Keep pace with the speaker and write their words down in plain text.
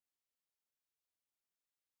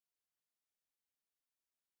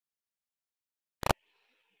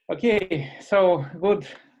Okay, so good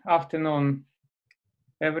afternoon,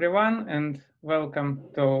 everyone, and welcome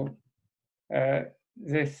to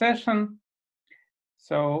this session.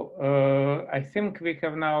 So I think we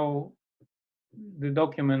have now the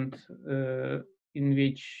document in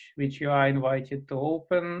which you are invited to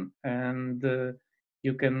open, and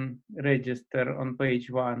you can register on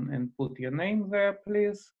page 1 and put your name there,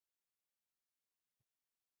 please.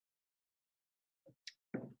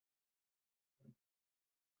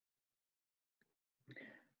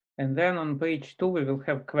 And then on page 2, we will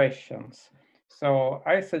have questions. So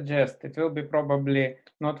I suggest it will be probably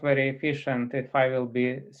not very efficient if I will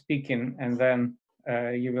be speaking and then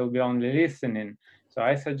you will be only listening. So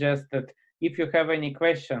I suggest that if you have any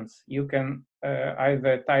questions, you can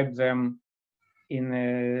either type them in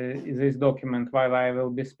this document while I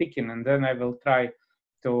will be speaking, and then I will try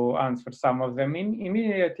to answer some of them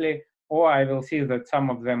immediately, or I will see that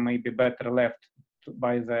some of them may be better left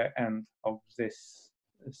by the end of this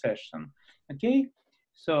session. Okay,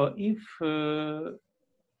 so if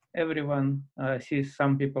everyone sees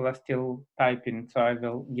some people are still typing, so I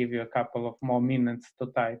will give you a couple of more minutes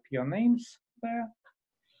to type your names there.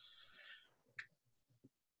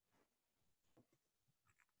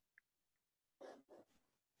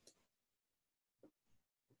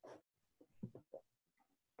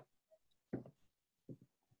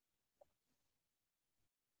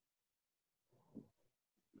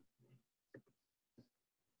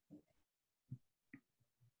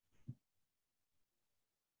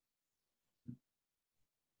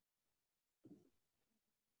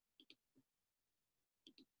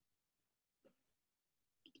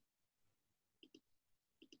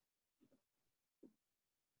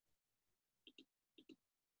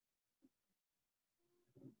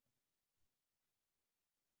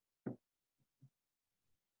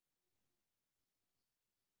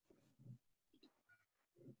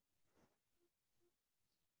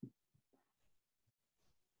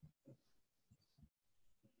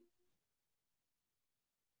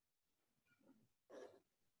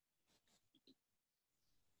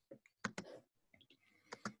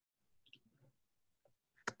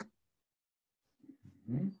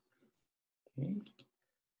 Okay.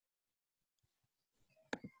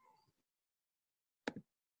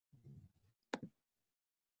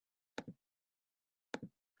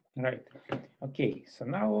 Right. Okay. So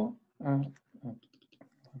now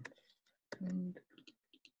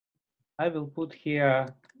I will put here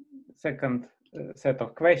second set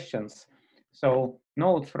of questions. So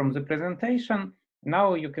notes from the presentation.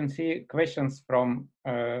 Now you can see questions from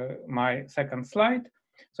my second slide.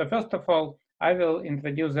 So first of all, I will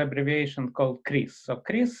introduce the abbreviation called CRIS. So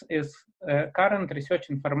CRIS is Current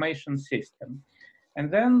Research Information System.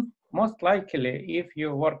 And then most likely, if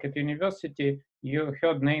you work at university, you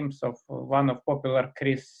heard names of one of popular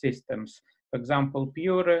CRIS systems. For example,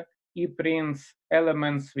 Pure, ePrints,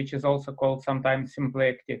 Elements, which is also called sometimes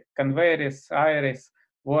Simplectic, Converis, Iris,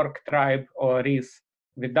 WorkTribe, or RIS,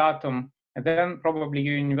 Vidatum. And then probably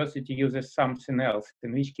your university uses something else,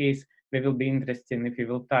 in which case we will be interested if you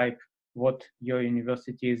will type what your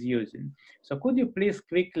university is using. So could you please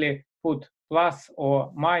quickly put plus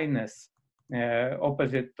or minus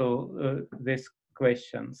opposite to these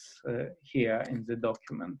questions here in the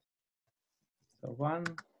document? So 1,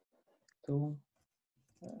 2,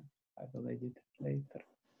 I will edit it later.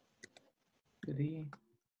 3,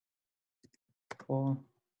 4,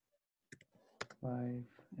 5,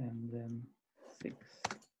 and then 6.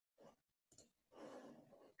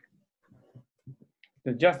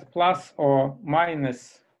 So just plus or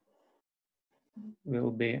minus will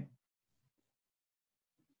be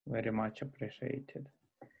very much appreciated.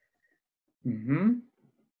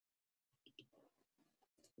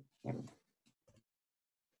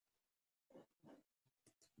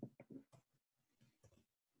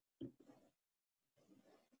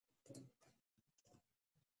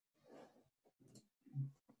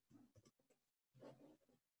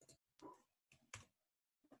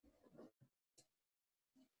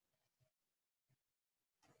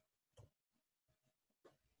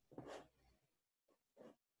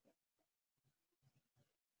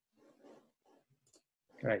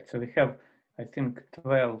 Right, so we have, I think,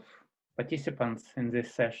 12 participants in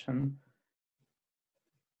this session.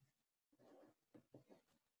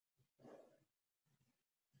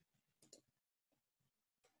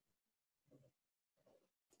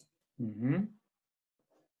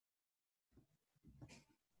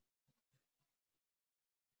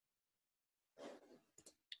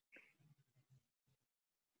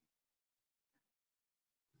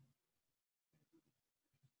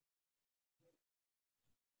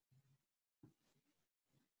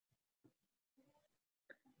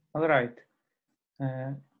 All right.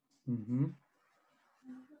 Not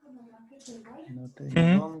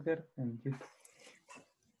any longer. And it...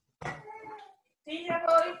 Sí, ya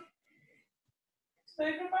voy.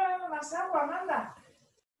 Estoy preparando más agua, Amanda.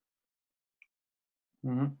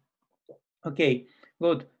 Okay,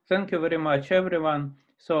 good. Thank you very much, everyone.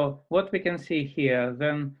 So what we can see here,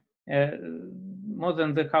 then more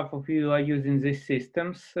than the half of you are using these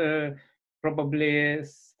systems. Probably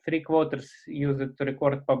 3/4 use it to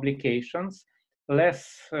record publications.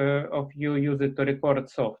 Less of you use it to record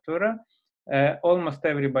software. Almost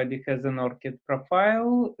everybody has an ORCID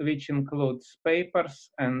profile, which includes papers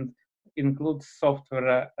and includes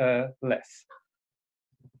software less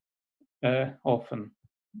often.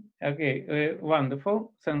 Okay,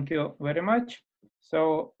 wonderful. Thank you very much.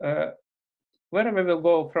 So where we will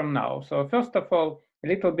go from now? So first of all, a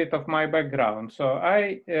little bit of my background. So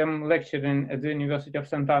I am lecturing at the University of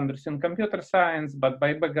St. Andrews in computer science, but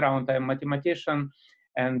by background I'm a mathematician,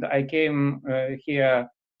 and I came here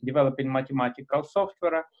developing mathematical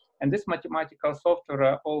software. And this mathematical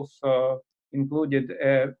software also included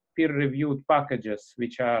peer-reviewed packages,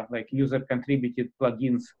 which are like user-contributed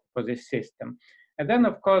plugins for this system. And then,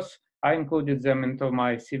 of course, I included them into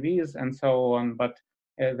my CVs and so on, but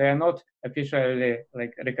they are not officially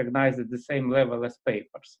like recognized at the same level as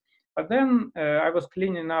papers. But then I was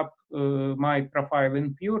cleaning up my profile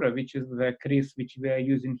in Pura, which is the CRIS which we are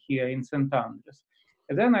using here in St. Andrews.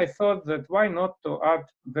 And then I thought that why not to add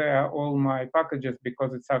there all my packages,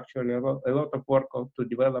 because it's actually a lot of work to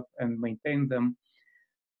develop and maintain them.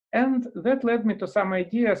 And that led me to some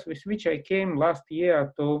ideas with which I came last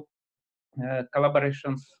year to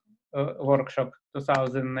Collaborations Workshop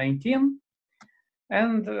 2019.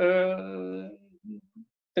 And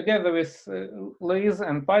together with Louise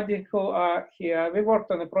and Paddy, who are here, we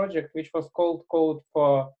worked on a project which was called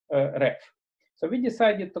Code4REF. So we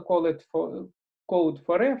decided to call it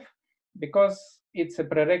Code4REF because it's a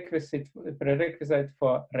prerequisite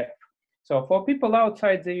for REF. So for people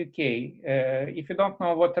outside the UK, if you don't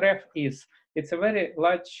know what REF is, it's a very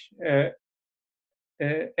large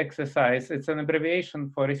exercise. It's an abbreviation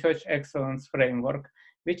for Research Excellence Framework,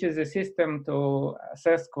 which is a system to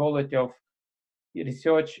assess quality of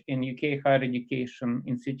research in UK higher education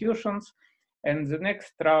institutions. And the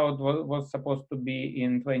next round was supposed to be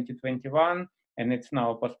in 2021, and it's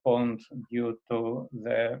now postponed due to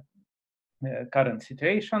the current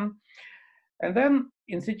situation. And then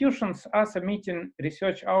institutions are submitting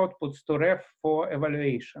research outputs to REF for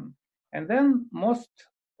evaluation. And then most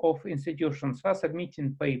of institutions are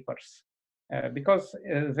submitting papers because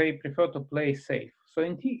they prefer to play safe. So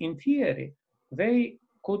in theory, they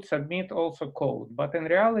could submit also code, but in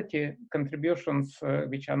reality, contributions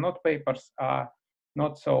which are not papers are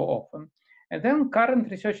not so often. And then current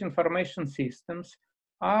research information systems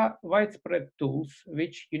are widespread tools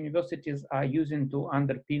which universities are using to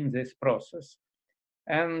underpin this process.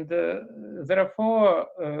 And therefore,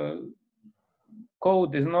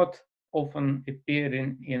 code is not often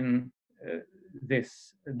appearing in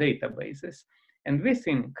these databases. And we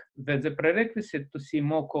think that the prerequisite to see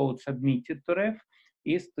more code submitted to REF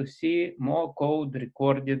is to see more code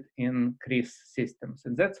recorded in CRIS systems.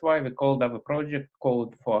 And that's why we called our project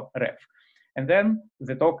Code4REF. And then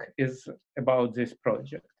the talk is about this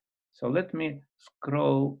project. So let me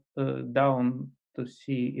scroll down to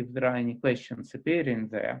see if there are any questions appearing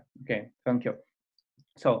there. Okay, thank you.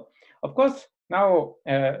 So, of course, now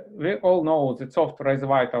we all know that software is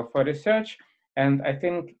vital for research. And I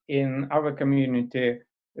think in our community,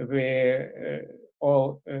 we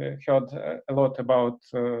all heard a lot about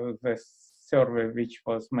this survey which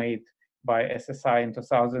was made by SSI in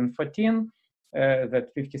 2014,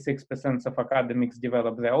 that 56% of academics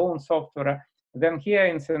develop their own software. Then here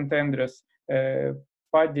in St. Andrews,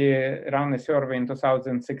 Paddy ran a survey in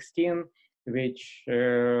 2016, which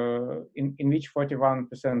in which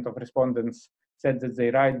 41% of respondents said that they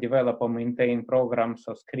write, develop, or maintain programs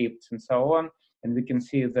or scripts and so on. And we can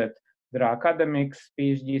see that there are academics,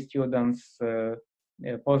 PhD students,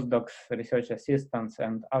 postdocs, research assistants,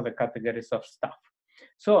 and other categories of staff.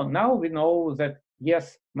 So now we know that,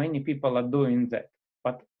 yes, many people are doing that,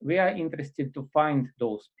 but we are interested to find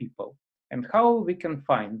those people and how we can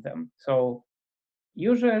find them. So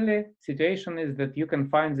usually situation is that you can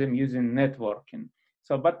find them using networking.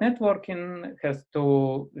 So, but networking has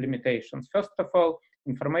two limitations. First of all,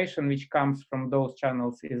 information which comes from those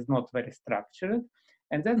channels is not very structured.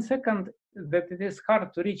 And then second, that it is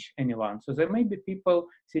hard to reach anyone. So there may be people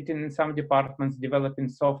sitting in some departments developing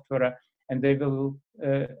software, and they will,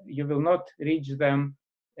 you will not reach them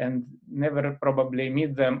and never probably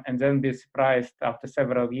meet them, and then be surprised after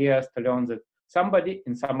several years to learn that somebody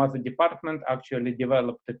in some other department actually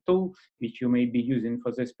developed a tool which you may be using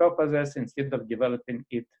for these purposes instead of developing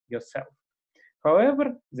it yourself. However,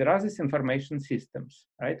 there are these information systems,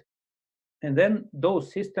 right? And then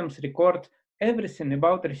those systems record everything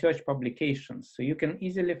about research publications. So you can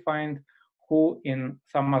easily find who in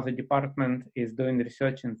some other department is doing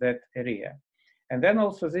research in that area. And then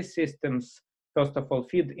also these systems, first of all,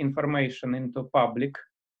 feed information into public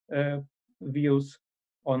views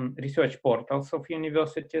on research portals of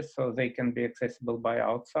universities, so they can be accessible by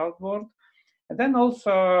outside world. And then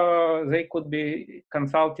also they could be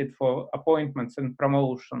consulted for appointments and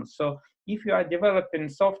promotions. So if you are developing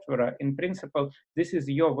software, in principle, this is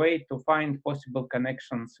your way to find possible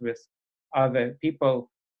connections with other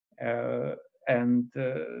people and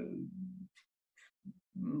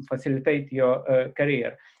facilitate your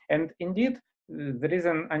career. And indeed, there is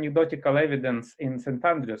an anecdotal evidence in St.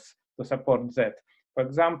 Andrews to support that. For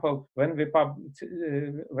example, when we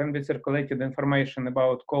circulated information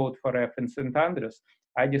about Code4REF in St. Andrews,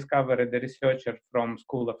 I discovered a researcher from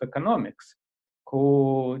School of Economics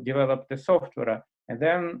who developed the software, and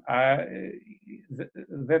then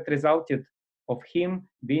that resulted of him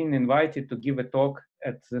being invited to give a talk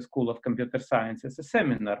at the School of Computer Science as a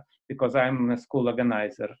seminar, because I'm a school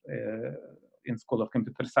organizer in School of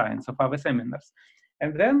Computer Science of our seminars.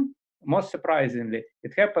 And then, most surprisingly,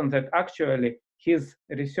 it happened that actually his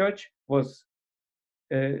research was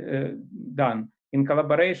done in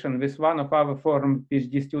collaboration with one of our former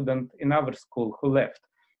PhD students in our school who left.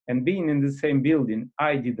 And being in the same building,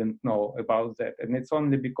 I didn't know about that. And it's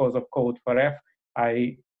only because of Code4REF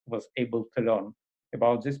I was able to learn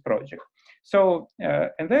about this project. So,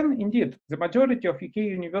 and then indeed, the majority of UK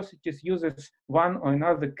universities uses one or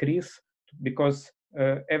another CRIS because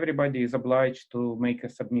everybody is obliged to make a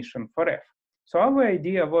submission for F. So our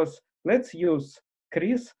idea was, let's use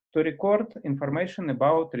CRIS to record information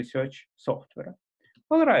about research software.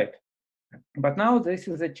 All right, but now this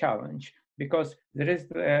is a challenge because there is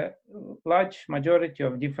a large majority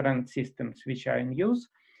of different systems which are in use.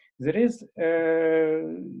 There is a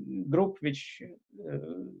group which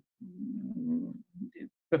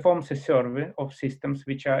performs a survey of systems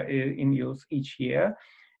which are in use each year.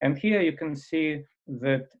 And here you can see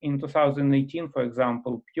that in 2018, for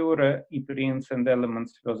example, pure ePrints and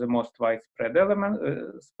elements were the most widespread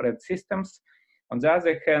spread systems. On the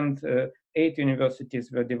other hand, 8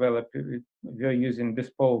 universities were using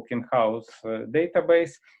bespoke in-house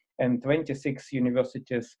database, and 26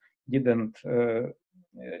 universities didn't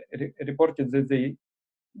reported that they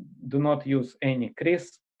do not use any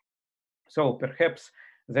CRIS. So perhaps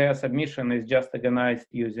their submission is just organized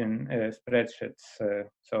using spreadsheets.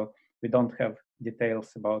 So we don't have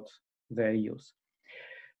details about their use.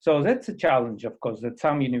 So that's a challenge, of course, that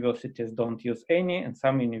some universities don't use any and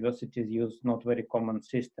some universities use not very common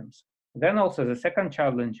systems. Then also the second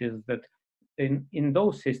challenge is that in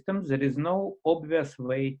those systems, there is no obvious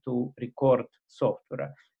way to record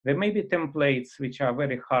software. There may be templates which are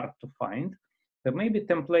very hard to find. There may be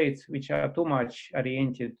templates which are too much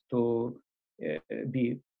oriented to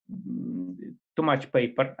be too much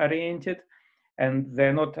paper oriented, and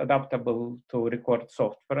they're not adaptable to record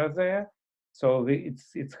software there. So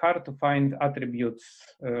it's hard to find attributes.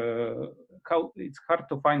 It's hard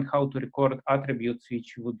to find how to record attributes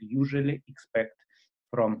which you would usually expect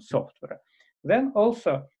from software. Then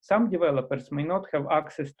also, some developers may not have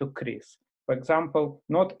access to CRIS. For example,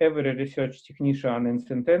 not every research technician in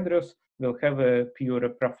St. Andrews will have a pure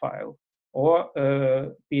profile. Or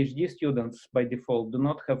PhD students by default do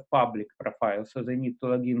not have public profiles, so they need to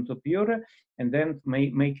log into Pure and then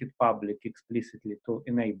make it public explicitly to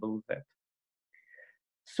enable that.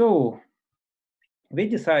 So we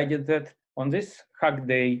decided that on this Hack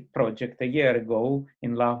Day project a year ago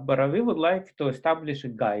in Loughborough, we would like to establish a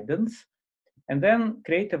guidance and then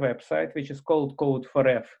create a website which is called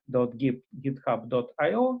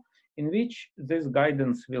code4ref.github.io, in which this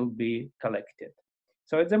guidance will be collected.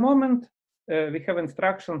 So at the moment, we have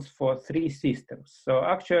instructions for 3 systems. So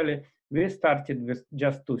actually, we started with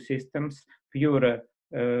just 2 systems, Pure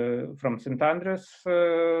from St. Andrews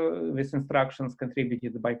with instructions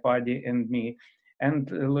contributed by Paddy and me. And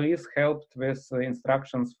Louise helped with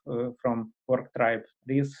instructions from WorkTribe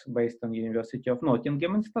RIS based on University of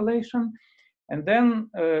Nottingham installation. And then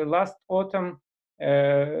last autumn,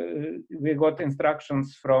 we got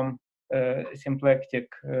instructions from symplectic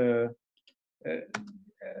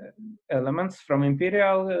elements from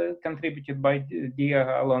Imperial contributed by dear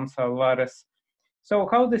Alonso Alvarez. So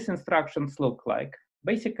how these instructions look like?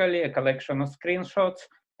 Basically a collection of screenshots,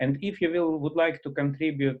 and if you would like to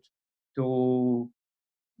contribute to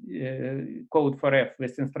Code4REF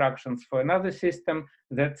with instructions for another system,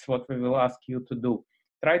 that's what we will ask you to do.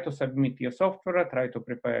 Try to submit your software, try to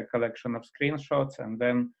prepare a collection of screenshots, and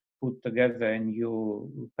then put together a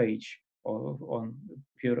new page on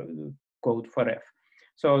pure Code4REF.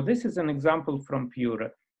 So this is an example from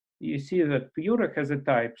Pure. You see that Pure has a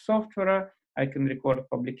type software. I can record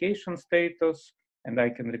publication status, and I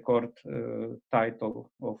can record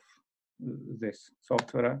title of this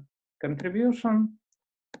software contribution.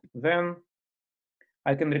 Then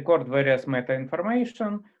I can record various meta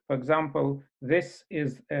information. For example, this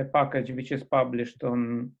is a package which is published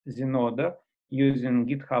on Zenodo using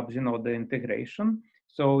GitHub Zenodo integration.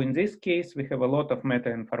 So in this case, we have a lot of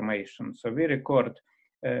meta information. So we record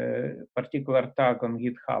a particular tag on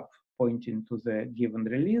GitHub pointing to the given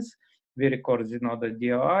release. We record Zenodo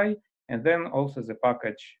DOI, and then also the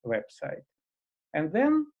package website. And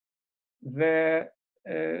then the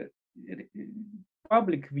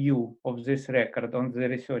public view of this record on the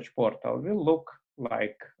research portal will look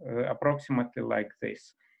like approximately like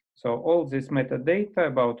this. So all this metadata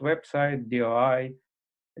about website, DOI,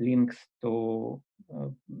 links to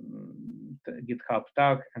GitHub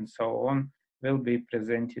tag, and so on will be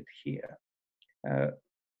presented here.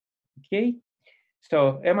 Okay,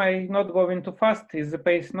 so am I not going too fast? Is the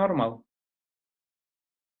pace normal?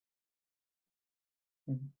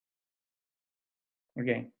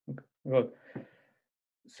 Okay, good.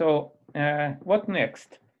 So what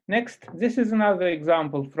next? Next, this is another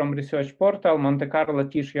example from research portal, Monte Carlo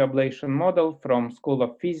tissue ablation model from School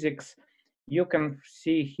of Physics. You can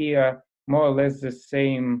see here more or less the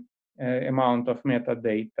same amount of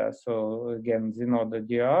metadata. So again, Zenodo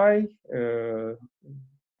DOI,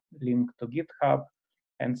 link to GitHub,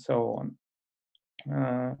 and so on.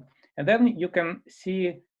 And then you can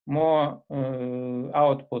see more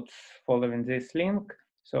outputs following this link.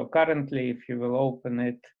 So currently, if you will open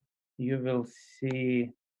it, you will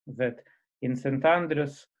see that in St.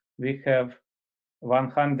 Andrews, we have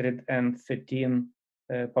 113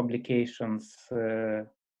 publications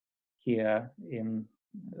here in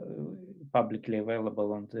publicly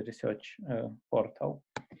available on the research portal.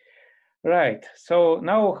 Right, so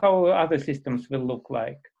now how other systems will look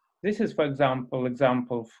like. This is, for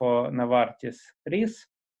example for Novartis RIS.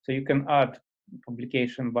 So you can add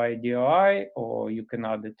publication by DOI, or you can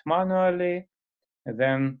add it manually. And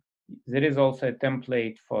then there is also a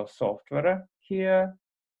template for software here.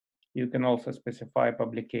 You can also specify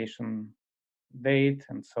publication date,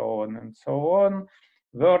 and so on and so on.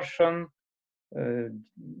 Version,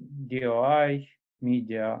 DOI,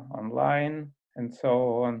 media online, and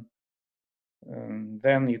so on.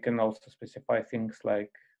 Then you can also specify things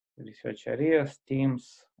like research areas,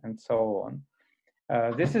 teams, and so on.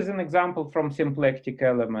 This is an example from symplectic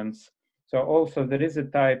elements. So also there is a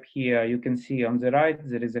type here. You can see on the right,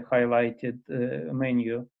 there is a highlighted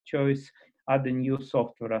menu choice, add a new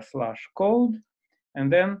software / code. And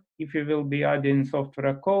then if you will be adding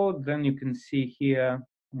software code, then you can see here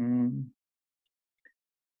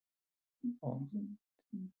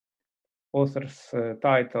author's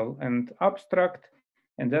title and abstract,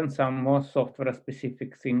 and then some more software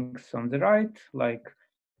specific things on the right, like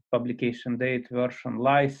publication date, version,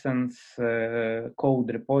 license,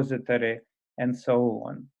 code repository, and so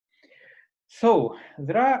on. So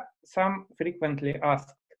there are some frequently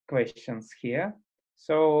asked questions here.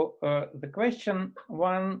 So the question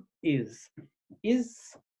one is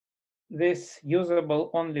this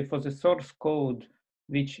usable only for the source code,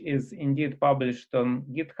 which is indeed published on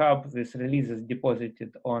GitHub with releases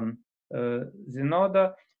deposited on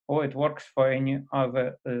Zenodo, or it works for any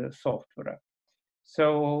other software?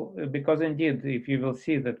 So, because indeed, if you will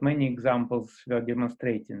see that many examples were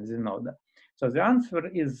demonstrating Zenodo. So the answer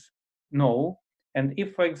is no. And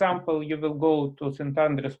if, for example, you will go to St.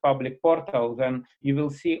 Andrews public portal, then you will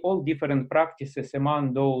see all different practices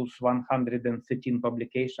among those 113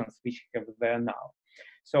 publications which have there now.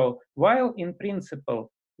 So while in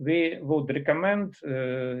principle, we would recommend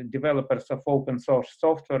developers of open source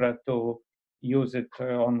software to use it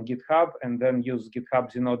on GitHub and then use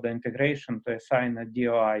GitHub Zenodo integration to assign a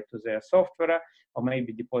DOI to their software, or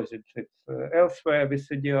maybe deposit it elsewhere with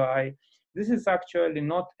the DOI. This is actually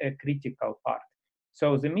not a critical part.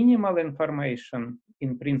 So the minimal information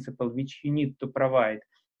in principle which you need to provide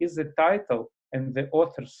is the title and the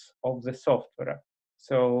authors of the software.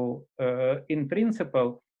 So in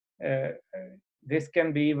principle, this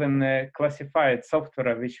can be even a classified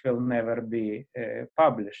software which will never be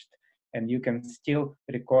published. And you can still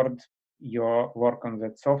record your work on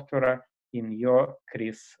that software in your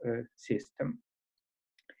CRIS system.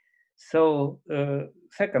 So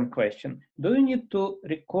second question, do you need to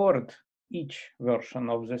record each version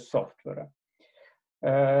of the software.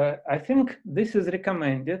 I think this is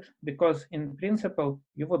recommended because in principle,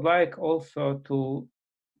 you would like also to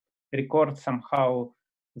record somehow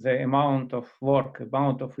the amount of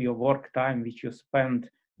your work time which you spend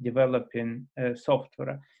developing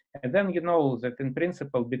software. And then you know that in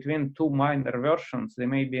principle, between two minor versions, there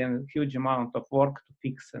may be a huge amount of work to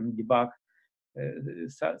fix and debug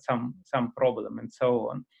some problem and so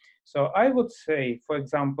on. So I would say, for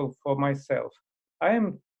example, for myself, I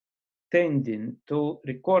am tending to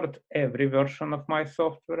record every version of my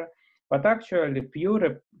software, but actually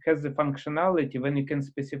Pure has the functionality when you can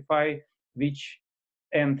specify which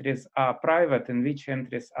entries are private and which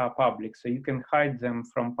entries are public. So you can hide them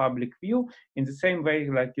from public view in the same way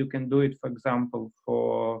like you can do it, for example,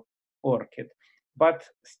 for ORCID. But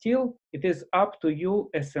still, it is up to you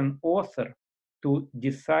as an author to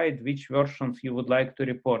decide which versions you would like to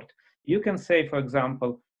report. You can say, for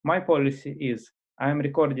example, my policy is I'm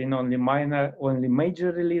recording only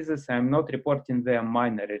major releases. I'm not reporting their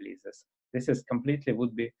minor releases. This is completely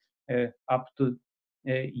would be up to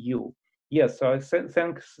you. Yes, so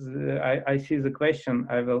thanks. I see the question.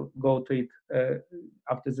 I will go to it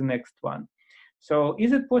after the next one. So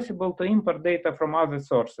is it possible to import data from other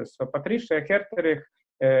sources? So Patricia Herterich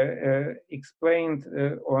explained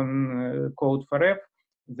on Code4REF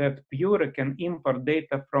that Pure can import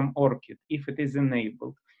data from ORCID if it is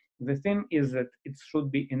enabled. The thing is that it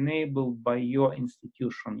should be enabled by your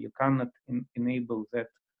institution. You cannot enable that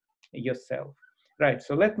yourself. Right,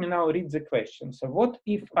 so let me now read the question. So what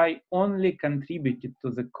if I only contributed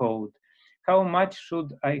to the code? How much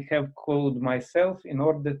should I have code myself in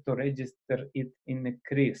order to register it in a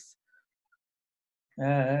CRIS?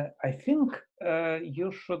 I think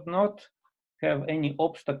you should not have any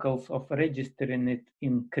obstacles of registering it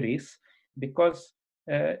in CRIS because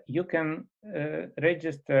you can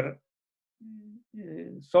register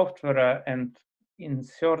software and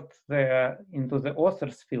insert into the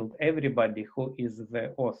authors field everybody who is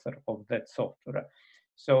the author of that software.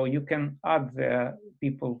 So you can add the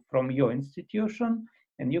people from your institution,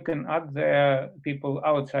 and you can add the people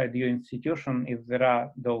outside your institution if there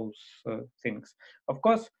are those things. Of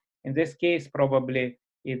course, in this case, probably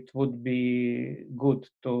it would be good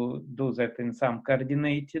to do that in some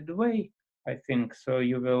coordinated way, I think. So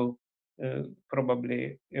you will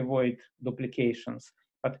probably avoid duplications.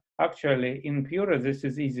 But actually, in Pure, this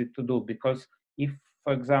is easy to do because if,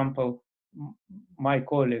 for example, my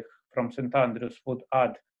colleague from St. Andrews would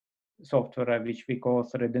add software which we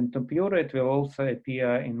co-authored into Pure, it will also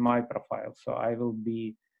appear in my profile. So I will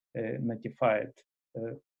be notified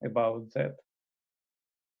about that.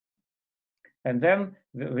 And then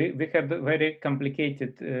we had a very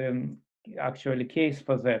complicated actually case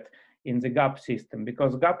for that in the GAP system,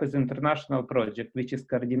 because GAP is an international project which is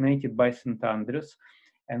coordinated by St. Andrews,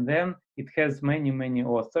 and then it has many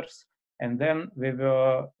authors, and then we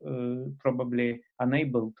were probably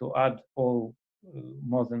unable to add all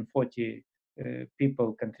more than 40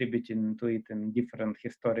 people contributing to it in different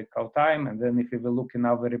historical time. And then if we will look in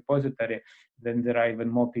our repository, then there are even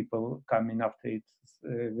more people coming after it.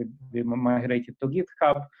 We migrated to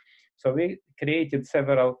GitHub. So we created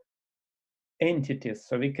several entities.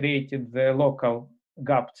 So we created the local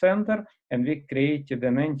GAP center, and we created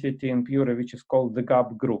an entity in Pure which is called the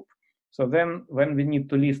GAP group. So then when we need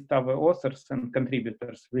to list our authors and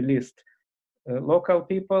contributors, we list local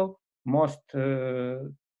people, most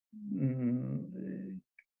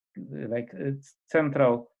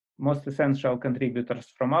most essential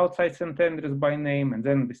contributors from outside St. Andrews by name, and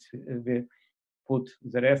then we put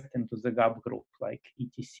the rest into the GAP group, like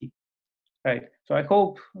etc. Right, so I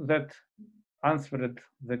hope that answered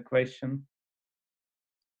the question.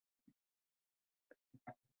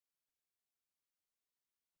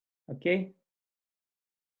 Okay,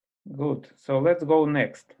 good. So let's go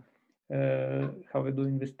next. How are we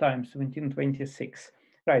doing this time? 17:26.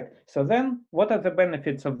 Right. So then, what are the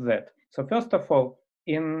benefits of that? So first of all,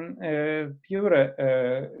 in Pure,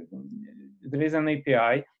 there is an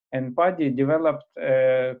API, and Paddy developed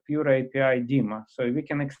a Pure API demo. So we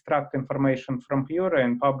can extract information from Pure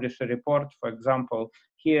and publish a report. For example,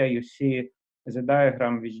 here you see the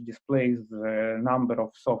diagram which displays the number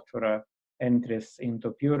of software entries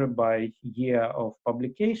into Pure by year of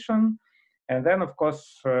publication. And then, of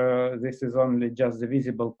course, this is only just the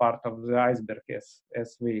visible part of the iceberg,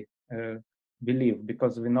 as we believe,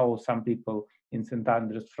 because we know some people in St.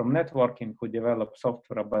 Andrews from networking who develop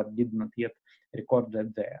software but did not yet record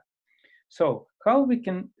that there. So how we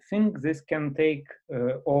can think this can take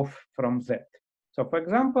off from that? So for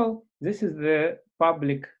example, this is the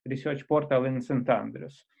public research portal in St.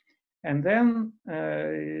 Andrews. And then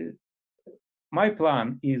my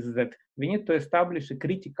plan is that we need to establish a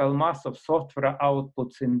critical mass of software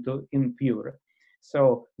outputs in Pure.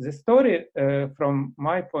 So the story, from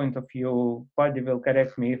my point of view, Paddy will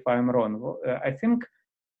correct me if I'm wrong. I think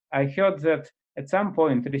I heard that at some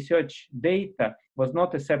point research data was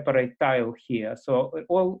not a separate tile here. So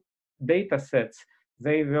all data sets,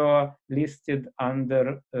 they were listed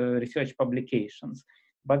under research publications.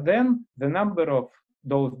 But then the number of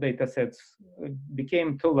those data sets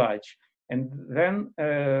became too large. And then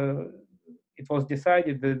it was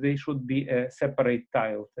decided that they should be a separate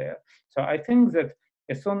tile there. So I think that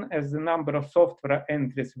as soon as the number of software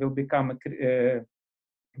entries will become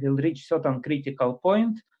will reach certain critical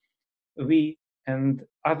point, we and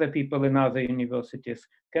other people in other universities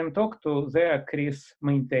can talk to their CRIS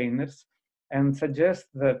maintainers and suggest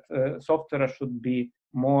that software should be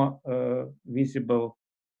more visible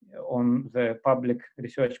on the public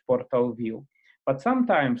research portal view. But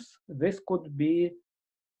sometimes this could be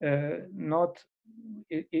it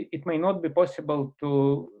may not be possible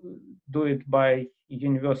to do it by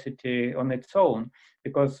university on its own,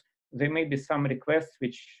 because there may be some requests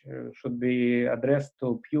which should be addressed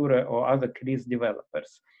to Pure or other CRIS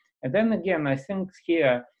developers. And then again, I think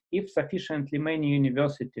here, if sufficiently many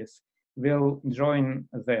universities will join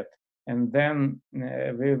that, and then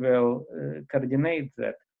we will coordinate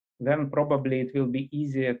that, then probably it will be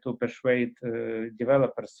easier to persuade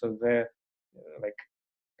developers, so the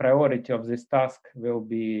priority of this task will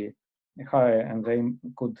be higher and they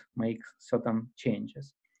could make certain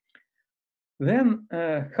changes. Then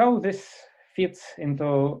how this fits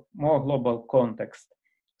into more global context.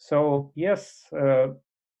 So yes, for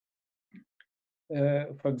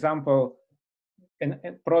example,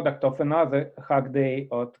 a product of another Hack Day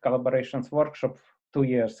or Collaborations workshop 2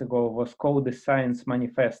 years ago was Code is Science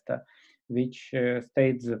Manifesto, which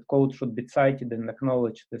states that code should be cited and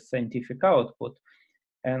acknowledged as scientific output.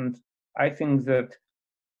 And I think that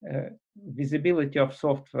visibility of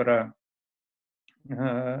software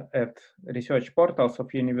at research portals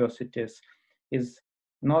of universities is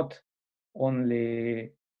not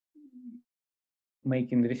only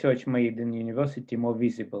making research made in university more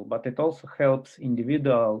visible, but it also helps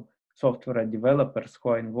individual software developers who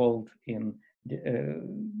are involved in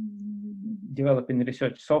developing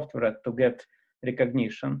research software to get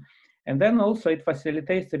recognition. And then also it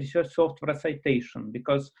facilitates research software citation,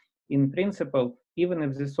 because in principle, even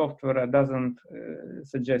if the software doesn't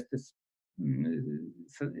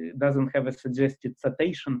doesn't have a suggested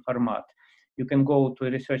citation format, you can go to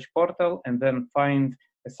a research portal and then find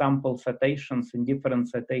sample citations in different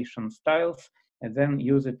citation styles and then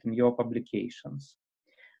use it in your publications.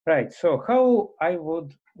 Right, so how I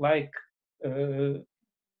would like to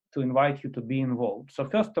invite you to be involved. So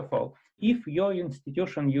first of all, if your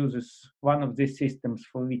institution uses one of these systems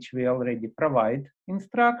for which we already provide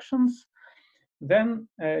instructions, then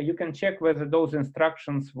you can check whether those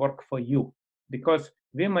instructions work for you, because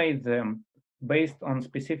we made them based on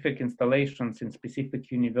specific installations in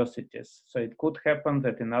specific universities. So it could happen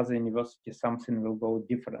that in other universities something will go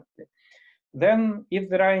differently. Then if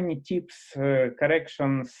there are any tips,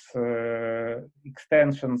 corrections,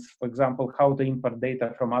 extensions, for example, how to import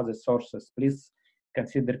data from other sources, please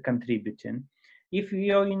consider contributing. If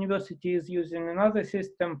your university is using another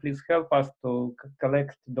system, please help us to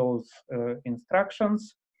collect those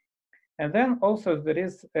instructions. And then also there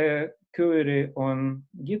is a query on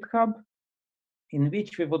GitHub in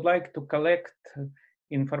which we would like to collect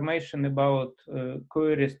information about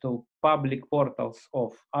queries to public portals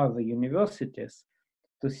of other universities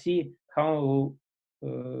to see how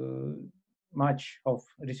much of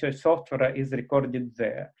research software is recorded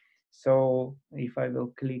there. So if I will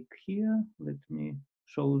click here, let me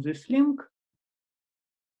show this link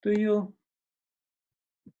to you.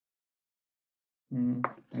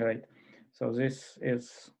 Right, so this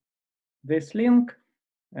is this link.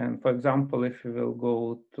 And for example, if we will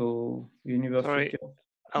go to University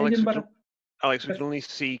of Edinburgh. Alex, we can only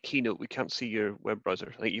see Keynote. We can't see your web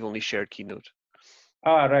browser. I think you've only shared Keynote.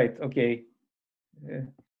 Ah, right. Okay.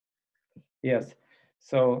 Yes.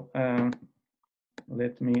 So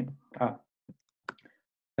let me.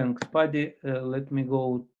 Thanks, Paddy. Let me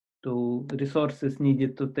go to resources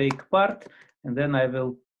needed to take part, and then I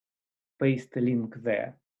will paste a link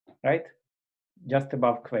there. Right. Just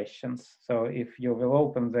above questions. So if you will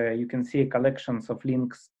open there, you can see collections of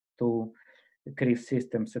links to CRIS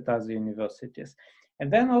systems at other universities.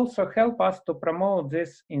 And then also help us to promote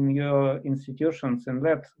this in your institutions and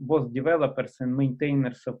let both developers and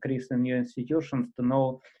maintainers of CRIS in your institutions to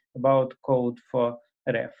know about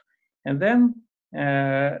Code4REF. And then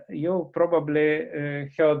you probably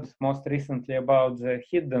heard most recently about the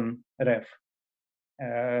hidden ref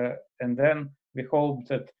And then we hope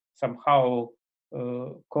that somehow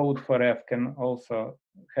Code4REF can also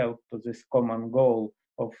help to this common goal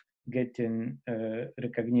of getting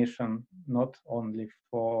recognition not only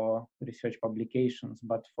for research publications,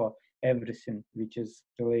 but for everything which is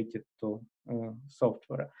related to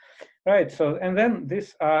software. Right, so, and then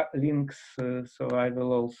these are links, so I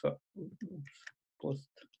will also post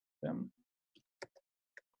them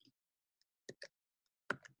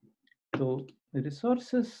to the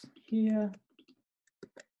resources here,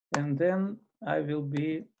 and then I will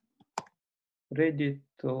be ready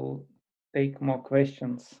to take more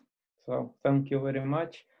questions. So thank you very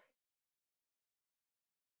much.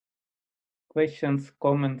 Questions,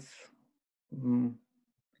 comments,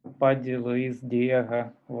 Paddy, Louise,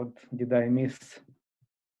 Diego, what did I miss?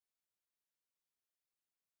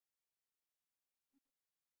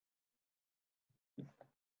 I'm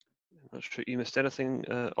not sure you missed anything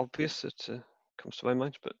obvious that comes to my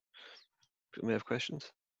mind, but people may have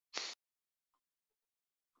questions.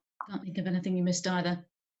 Can't think of anything you missed either.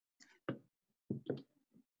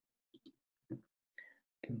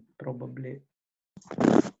 Probably.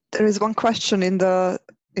 There is one question in the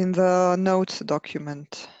notes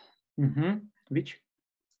document. Mm-hmm. Which?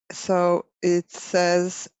 So it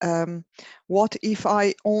says, what if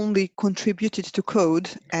I only contributed to code,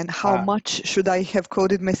 and how much should I have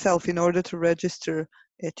coded myself in order to register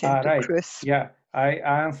it into right. CRIS? Yeah, I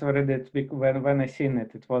answered it when I seen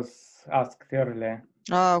it. It was asked earlier.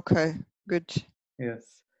 Ah, okay, good.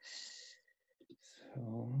 Yes.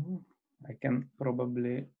 So I can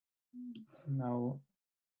probably now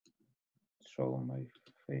show my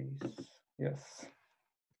face. Yes.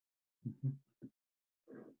 Mm-hmm.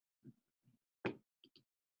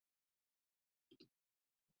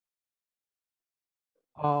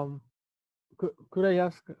 Could I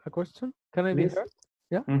ask a question? Can I be Please. heard?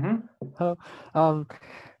 Yeah. Mm-hmm.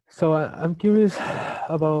 So I'm curious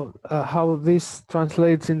about how this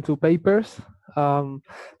translates into papers, how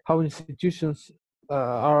institutions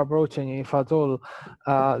are approaching, if at all,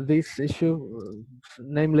 this issue,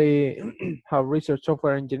 namely how research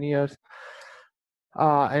software engineers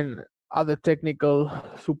and other technical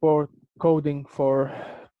support coding for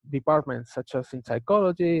departments such as in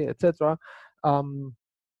psychology, etc.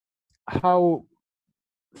 How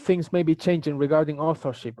things may be changing regarding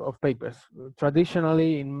authorship of papers.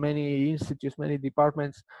 Traditionally, in many institutes, many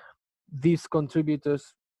departments, these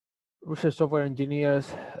contributors, research software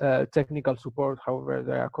engineers, technical support, however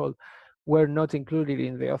they are called, were not included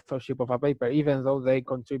in the authorship of a paper, even though they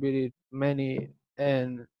contributed many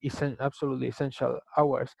and absolutely essential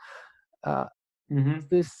hours. Is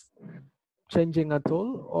this changing at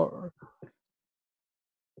all,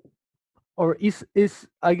 or is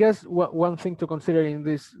I guess one thing to consider in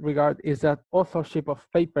this regard is that authorship of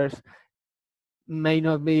papers may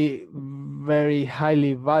not be very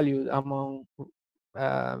highly valued among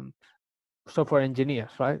software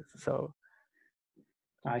engineers, right? So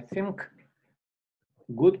I think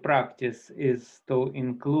good practice is to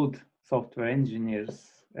include software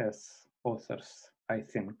engineers as authors, I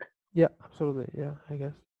think. Yeah, absolutely. Yeah, I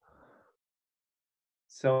guess.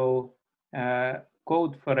 So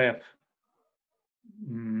Code4REF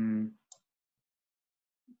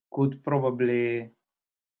could probably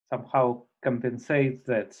somehow compensate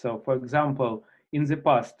that. So for example, in the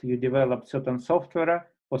past, you developed certain software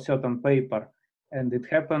for certain paper, and it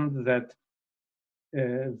happened that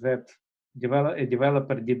a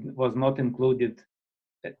developer was not included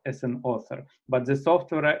as an author, but the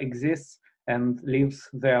software exists and lives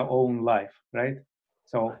their own life, right?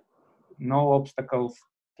 So no obstacles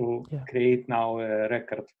to create now a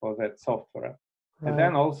record for that software. Right. And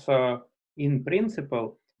then also, in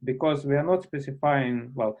principle, because we are not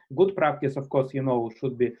specifying, well, good practice, of course,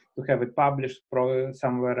 should be to have it published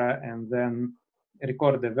somewhere and then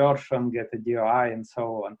record the version, get a DOI, and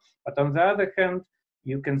so on. But on the other hand,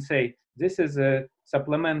 you can say, this is a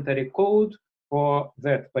supplementary code for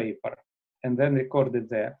that paper, and then record it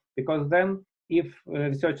there. Because then, if a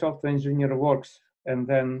research software engineer works and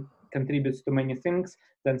then contributes to many things,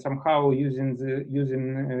 then somehow using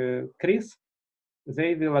CRIS,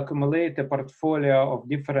 they will accumulate a portfolio of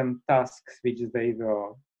different tasks which they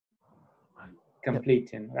were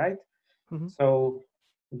completing, right? Mm-hmm. So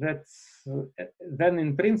that's then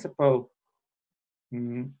in principle,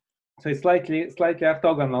 so it's slightly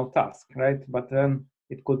orthogonal task, right? But then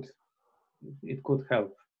it could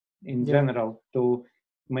help in general to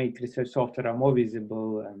make research software more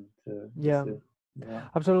visible and yeah,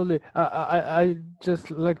 absolutely. I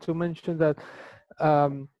just like to mention that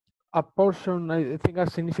a portion, I think a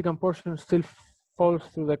significant portion, still falls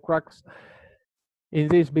through the cracks in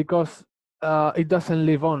this, because it doesn't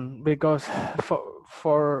live on, because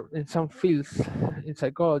for in some fields in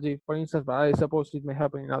psychology, for instance, but I suppose it may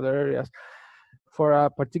happen in other areas, for a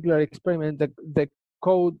particular experiment, the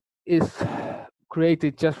code is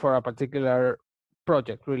created just for a particular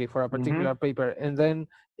project, really, for a particular paper, and then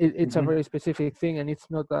it's a very specific thing, and it's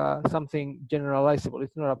not something generalizable.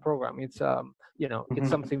 It's not a program. It's it's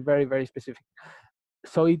something very, very specific.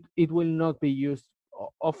 So it will not be used.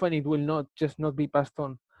 Often it will not be passed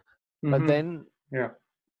on. But then,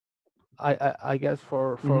 I guess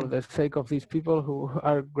for the sake of these people who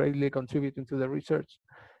are greatly contributing to the research,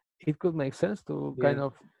 it could make sense to kind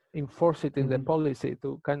of enforce it in the policy,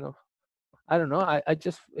 to kind of, I don't know.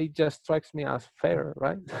 It just strikes me as fair,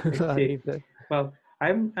 right? Well,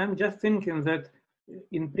 I'm just thinking that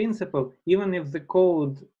in principle, even if the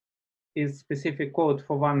code is specific code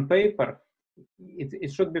for one paper,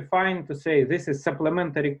 it should be fine to say this is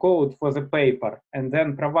supplementary code for the paper, and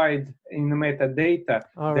then provide in the metadata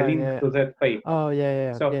the link to that paper. Oh,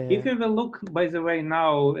 yeah. So if you will look, by the way,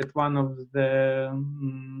 now at one of the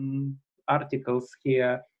articles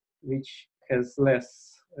here, which has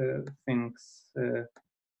less things,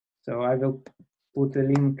 so I will put a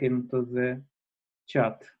link into the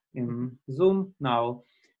chat in Zoom now.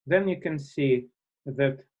 Then you can see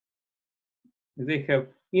that they have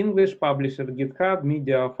English publisher, GitHub,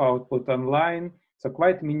 media of output online. So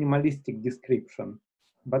quite minimalistic description,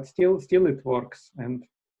 but still it works. And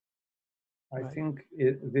I think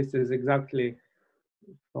this is exactly,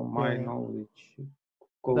 from my knowledge,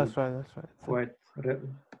 code. That's right. Quite.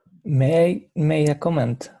 May I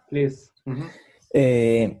comment? Please.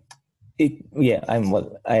 I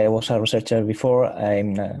was a researcher before.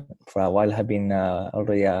 I'm for a while have been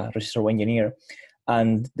already a research software engineer,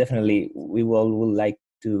 and definitely we all would like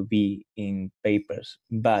to be in papers,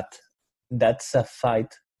 but that's a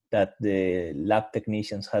fight that the lab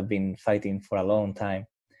technicians have been fighting for a long time,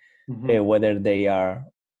 whether they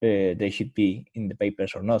should be in the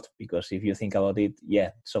papers or not. Because if you think about it,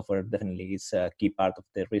 software definitely is a key part of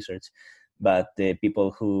the research, but the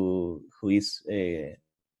people who is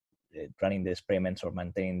running the experiments or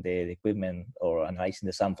maintaining the equipment or analyzing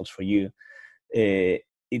the samples for you,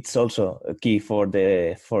 it's also a key for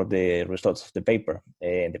the results of the paper.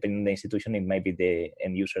 Depending on the institution, it might be the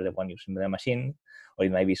end user, the one using the machine, or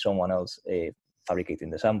it might be someone else fabricating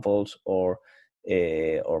the samples or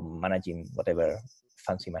managing whatever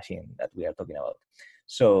fancy machine that we are talking about.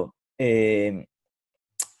 So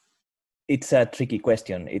it's a tricky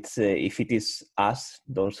question. It's if it is us,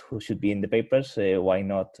 those who should be in the papers, why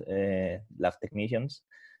not lab technicians?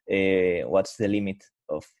 What's the limit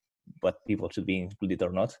of what people should be included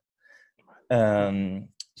or not?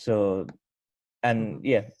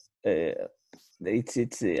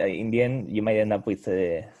 It's in the end you might end up with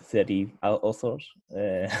 30 authors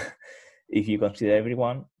if you consider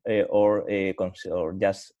everyone, or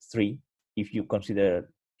just 3 if you consider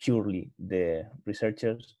purely the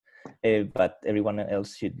researchers. But everyone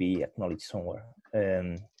else should be acknowledged somewhere.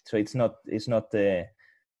 So it's not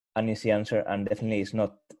an easy answer, and definitely it's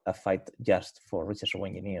not a fight just for research software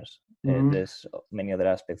engineers. There's many other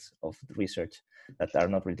aspects of research that are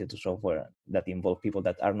not related to software that involve people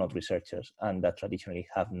that are not researchers and that traditionally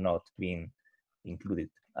have not been included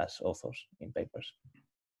as authors in papers.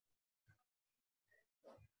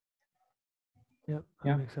 Yeah,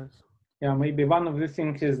 that makes sense. Yeah, maybe one of the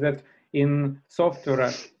things is that in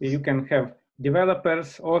software, you can have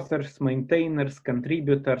developers, authors, maintainers,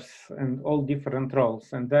 contributors, and all different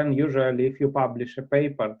roles. And then usually if you publish a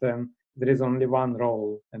paper, then there is only one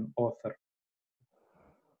role, an author.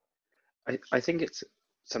 I think it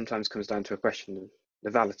sometimes comes down to a question of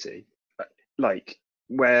legality, like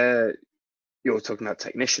where you're talking about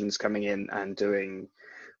technicians coming in and doing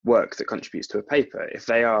work that contributes to a paper. If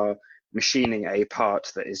they are machining a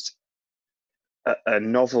part that is a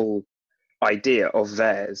novel idea of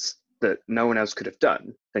theirs that no one else could have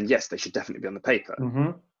done, then yes, they should definitely be on the paper.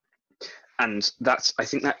 And I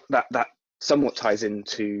think that somewhat ties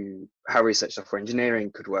into how research software engineering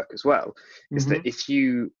could work as well, is that if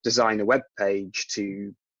you design a web page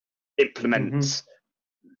to implement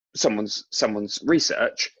someone's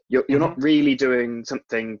research, you're not really doing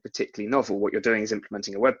something particularly novel. What you're doing is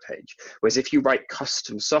implementing a web page. Whereas if you write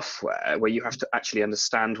custom software where you have to actually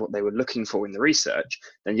understand what they were looking for in the research,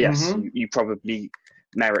 then yes, you probably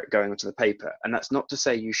merit going onto the paper. And that's not to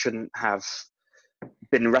say you shouldn't have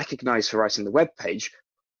been recognized for writing the web page,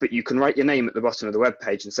 but you can write your name at the bottom of the web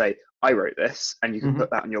page and say, I wrote this, and you can put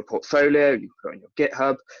that on your portfolio, you can put it on your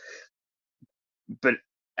GitHub.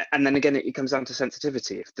 And then again, it comes down to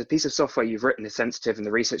sensitivity. If the piece of software you've written is sensitive and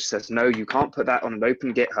the researcher says, no, you can't put that on an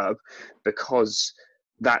open GitHub because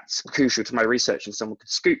that's crucial to my research and someone could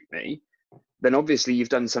scoop me, then obviously you've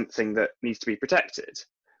done something that needs to be protected.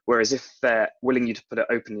 Whereas if they're willing you to put it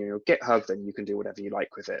openly in your GitHub, then you can do whatever you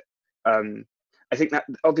like with it. I think that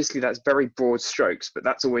obviously that's very broad strokes, but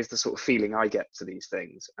that's always the sort of feeling I get to these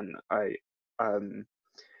things. And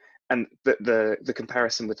the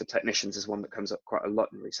comparison with the technicians is one that comes up quite a lot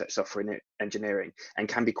in research software engineering, and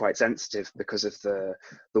can be quite sensitive because of the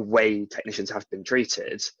way technicians have been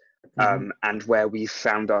treated, and where we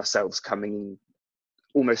found ourselves coming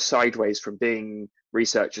almost sideways from being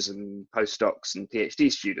researchers and postdocs and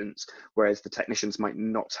PhD students, whereas the technicians might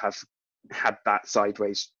not have had that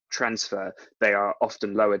sideways transfer. They are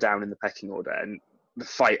often lower down in the pecking order, and the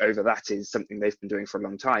fight over that is something they've been doing for a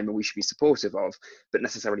long time, and we should be supportive of, but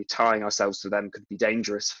necessarily tying ourselves to them could be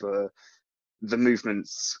dangerous for the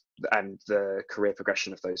movements and the career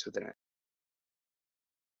progression of those within it.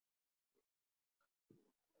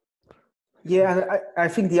 Yeah, and I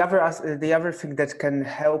think the other thing that can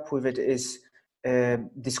help with it is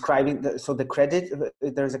describing the credit.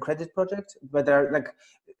 There's a credit project, but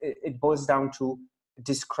it boils down to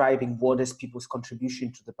describing what is people's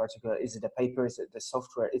contribution to the particular. Is it a paper? Is it the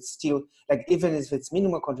software? It's still like, even if it's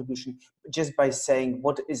minimal contribution, just by saying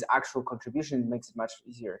what is actual contribution, it makes it much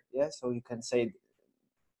easier. Yeah, so you can say,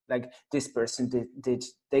 like, this person did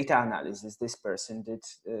data analysis, this person did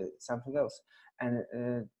something else, and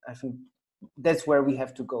I think that's where we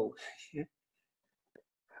have to go.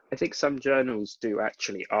 I think some journals do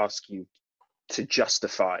actually ask you to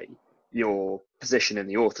justify your position in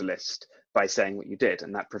the author list by saying what you did,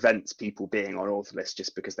 and that prevents people being on author list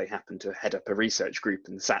just because they happen to head up a research group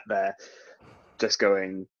and sat there just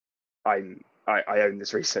going, I own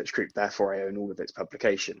this research group, therefore I own all of its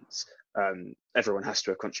publications. Everyone has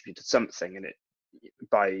to have contributed something, and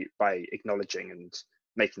by acknowledging and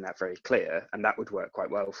making that very clear, and that would work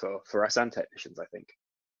quite well for us and technicians, I think.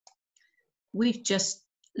 We've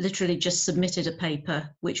literally just submitted a paper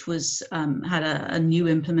which was had a new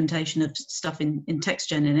implementation of stuff in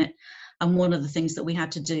TextGen in it, and one of the things that we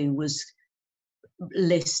had to do was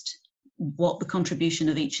list what the contribution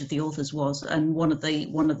of each of the authors was, and one of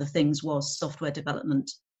the things was software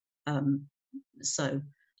development. So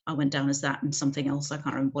I went down as that, and something else, I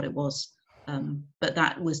can't remember what it was, but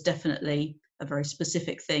that was definitely a very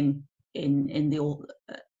specific thing in the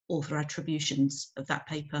author attributions of that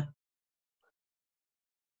paper.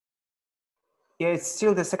 Yeah, it's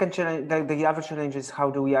still the second challenge. The other challenge is, how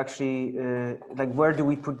do we actually, where do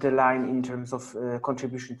we put the line in terms of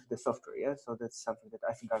contribution to the software? Yeah, so that's something that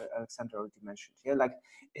I think Alexander already mentioned. Yeah, like,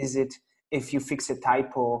 is it, if you fix a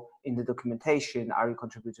typo in the documentation, are you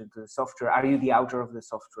contributing to the software? Are you the author of the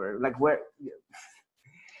software? Like, where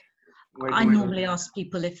I normally ask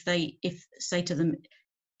people if say to them,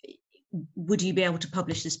 would you be able to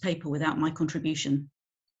publish this paper without my contribution?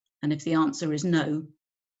 And if the answer is no,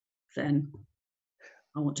 then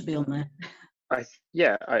I want to be on there. I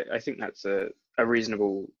think that's a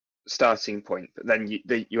reasonable starting point, but then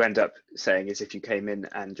you end up saying is, if you came in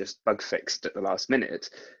and just bug fixed at the last minute,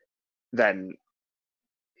 then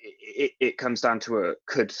it comes down to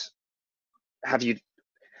have you,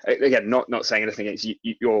 again, not saying anything against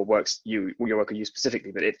your work or you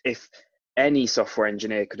specifically, but if any software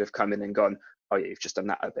engineer could have come in and gone, oh yeah, you've just done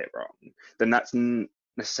that a bit wrong, then that's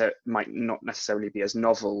might not necessarily be as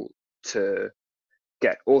novel to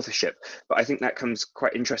get authorship. But I think that comes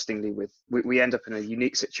quite interestingly with, we end up in a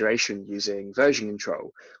unique situation using version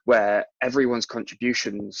control, where everyone's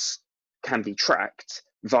contributions can be tracked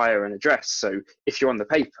via an address. So if you're on the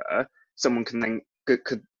paper, someone can then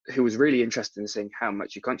who was really interested in seeing how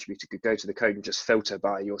much you contributed could go to the code and just filter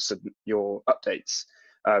by your updates,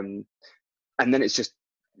 and then it's just,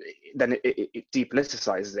 then it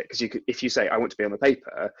depoliticizes it, because if you say I want to be on the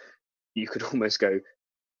paper, you could almost go,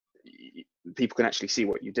 people can actually see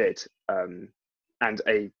what you did, and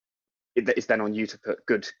it's then on you to put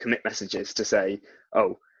good commit messages to say,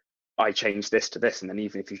 oh, I changed this to this, and then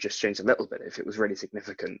even if you just changed a little bit, if it was really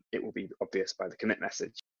significant, it will be obvious by the commit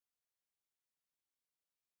message.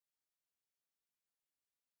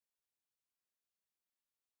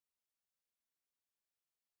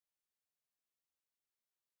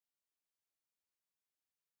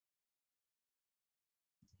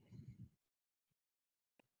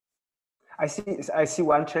 I see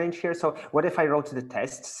one challenge here. So what if I wrote the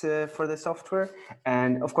tests for the software?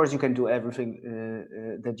 And of course you can do everything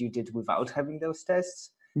that you did without having those tests.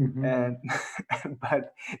 But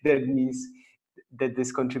that means that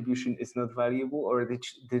this contribution is not valuable, or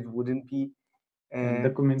that wouldn't be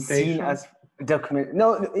seen as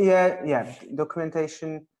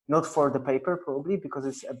documentation, not for the paper probably, because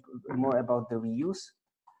it's more about the reuse.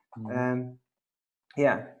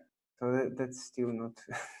 Yeah, so that's still not.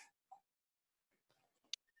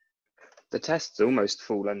 The tests almost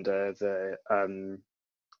fall under the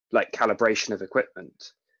like calibration of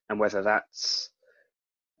equipment, and whether that's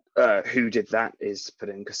who did that is put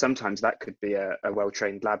in, because sometimes that could be a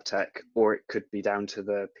well-trained lab tech, or it could be down to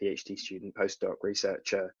the PhD student, postdoc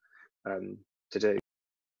researcher to do.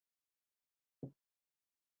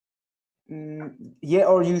 Yeah,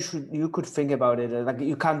 or you could think about it like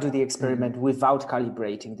you can't do the experiment without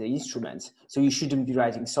calibrating the instruments, so you shouldn't be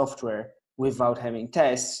writing software without having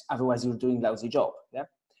tests, otherwise you're doing a lousy job.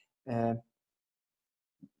 Yeah.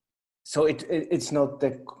 So it's not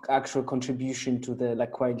the actual contribution to the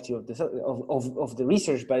like quality of the of the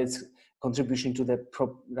research, but it's contribution to the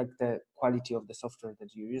the quality of the software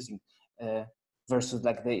that you're using versus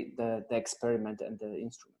like the experiment and the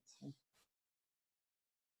instruments.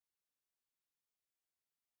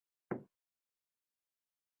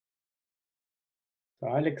 So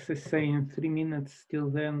Alex is saying 3 minutes till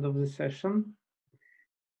the end of the session.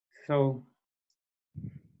 So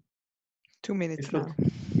 2 minutes now.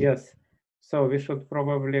 Yes. So we should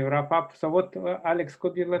probably wrap up. So what, Alex,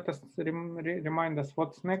 could you let us remind us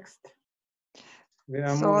what's next? We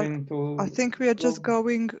are moving to. I think we are just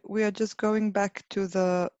going back to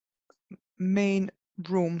the main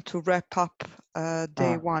room to wrap up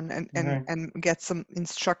day one and get some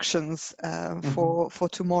instructions for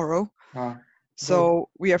tomorrow. So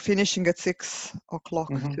we are finishing at 6 o'clock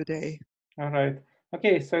today. All right.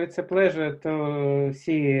 Okay, so it's a pleasure to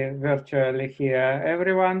see virtually here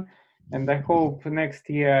everyone, and I hope next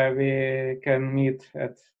year we can meet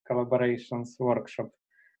at Collaborations Workshop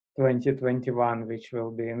 2021, which will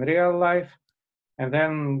be in real life. And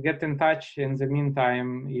then get in touch in the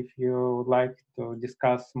meantime if you would like to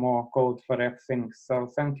discuss more Code4REF things. So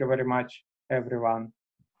thank you very much, everyone.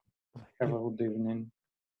 Have a good evening.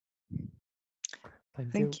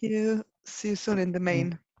 Thank you. See you soon in the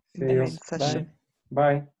main, See you. session.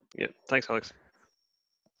 Bye. Yeah, thanks, Alex.